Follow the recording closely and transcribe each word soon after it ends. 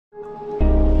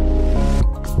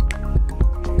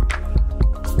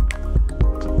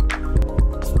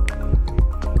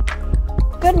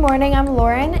morning, I'm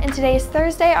Lauren, and today is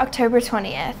Thursday, October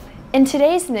 20th. In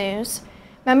today's news,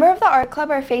 members of the art club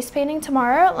are face painting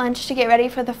tomorrow at lunch to get ready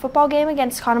for the football game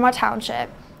against Conemaugh Township.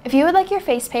 If you would like your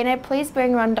face painted, please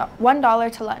bring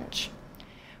 $1 to lunch.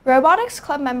 Robotics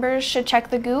Club members should check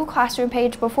the Google Classroom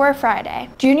page before Friday.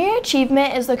 Junior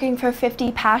Achievement is looking for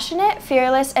 50 passionate,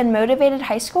 fearless, and motivated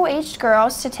high school-aged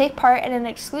girls to take part in an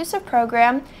exclusive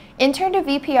program, Intern to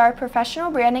VPR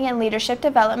Professional Branding and Leadership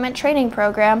Development Training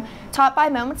Program, taught by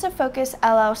Moments of Focus,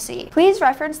 LLC. Please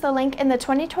reference the link in the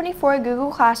 2024 Google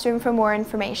Classroom for more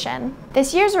information.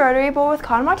 This year's Rotary Bowl with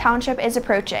Conemaugh Township is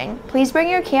approaching. Please bring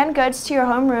your canned goods to your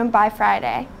homeroom by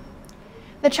Friday.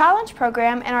 The Challenge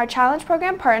Program and our Challenge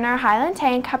Program partner, Highland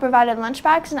Tank, have provided lunch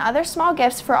bags and other small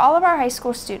gifts for all of our high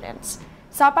school students.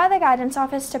 Stop by the guidance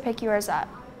office to pick yours up.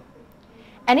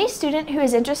 Any student who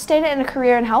is interested in a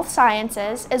career in health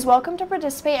sciences is welcome to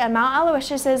participate in Mount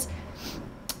Aloysius'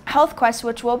 Health Quest,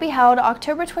 which will be held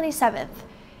October 27th.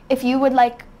 If you would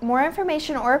like more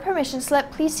information or a permission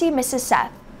slip, please see Mrs.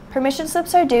 Seth. Permission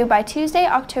slips are due by Tuesday,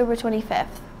 October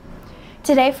 25th.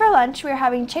 Today for lunch, we are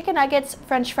having chicken nuggets,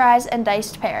 french fries, and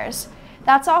diced pears.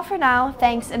 That's all for now.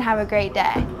 Thanks and have a great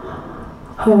day.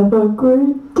 Have a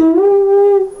great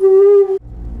day.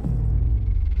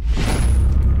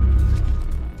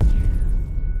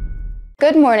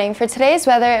 Good morning. For today's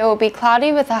weather, it will be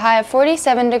cloudy with a high of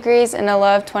 47 degrees and a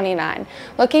low of 29.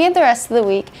 Looking at the rest of the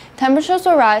week, temperatures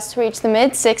will rise to reach the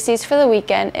mid-60s for the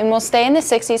weekend and will stay in the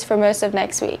 60s for most of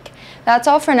next week. That's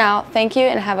all for now. Thank you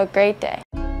and have a great day.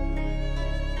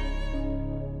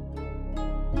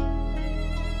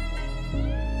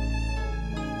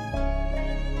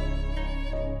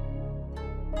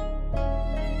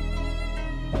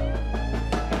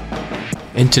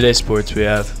 In today's sports, we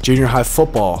have junior high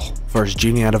football versus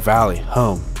Juniata Valley,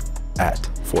 home at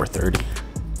 4:30.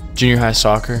 junior high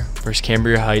soccer versus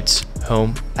Cambria Heights,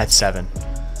 home at 7.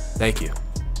 Thank you.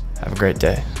 Have a great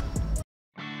day.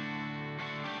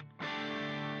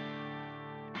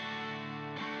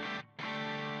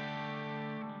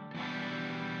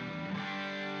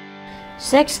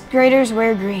 Sixth graders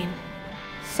wear green.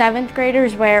 Seventh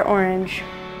graders wear orange.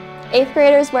 Eighth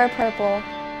graders wear purple.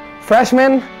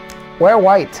 Freshmen wear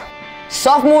white.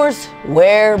 Sophomores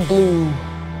wear blue.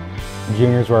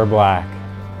 Juniors wear black.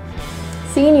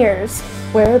 Seniors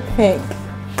wear pink.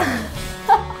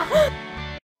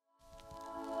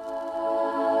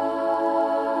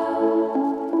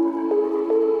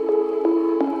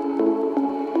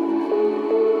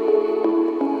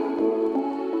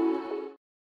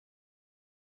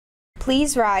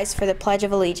 Please rise for the Pledge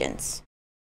of Allegiance.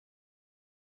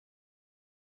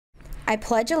 I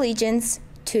pledge allegiance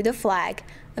to the flag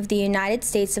of the United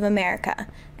States of America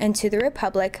and to the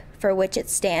republic for which it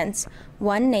stands,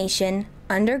 one nation,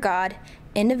 under God,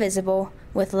 indivisible,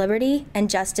 with liberty and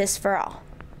justice for all.